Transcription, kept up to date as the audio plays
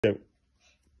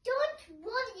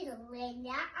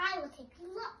Linda. I will take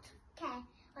lots of care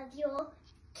of your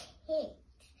kids.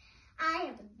 I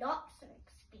have lots of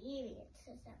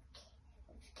experiences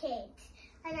of kids,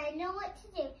 and I know what to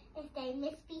do if they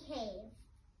misbehave.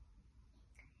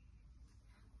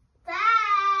 Bye!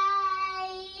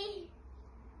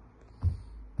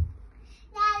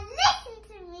 Now listen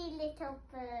to me, little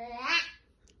brat.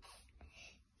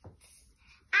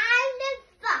 I'm the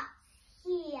boss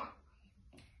here.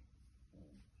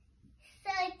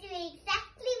 So do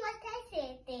exactly what I say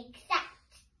at the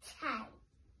exact time.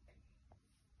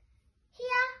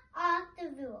 Here are the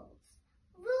rules.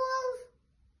 Rule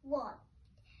 1.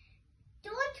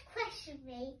 Don't question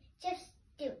me, just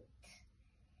do it.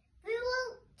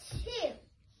 Rule 2.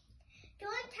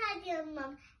 Don't tell your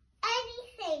mum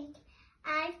anything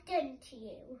I've done to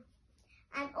you.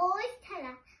 And always tell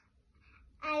her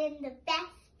I am the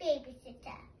best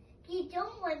babysitter. You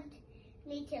don't want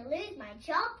me to lose my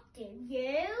job, do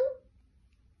you?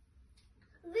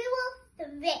 Rule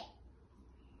 3.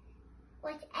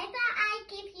 Whatever I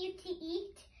give you to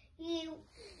eat, you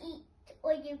eat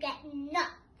or you get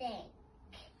nothing.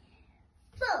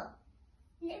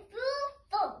 Rule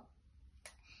 4.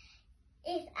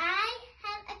 If I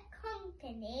have a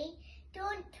company,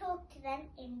 don't talk to them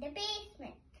in the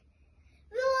basement.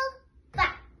 Rule 5.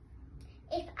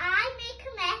 If I make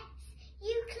a mess,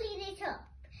 you clean it up.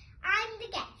 I'm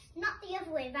the guest, not the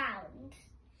other way round.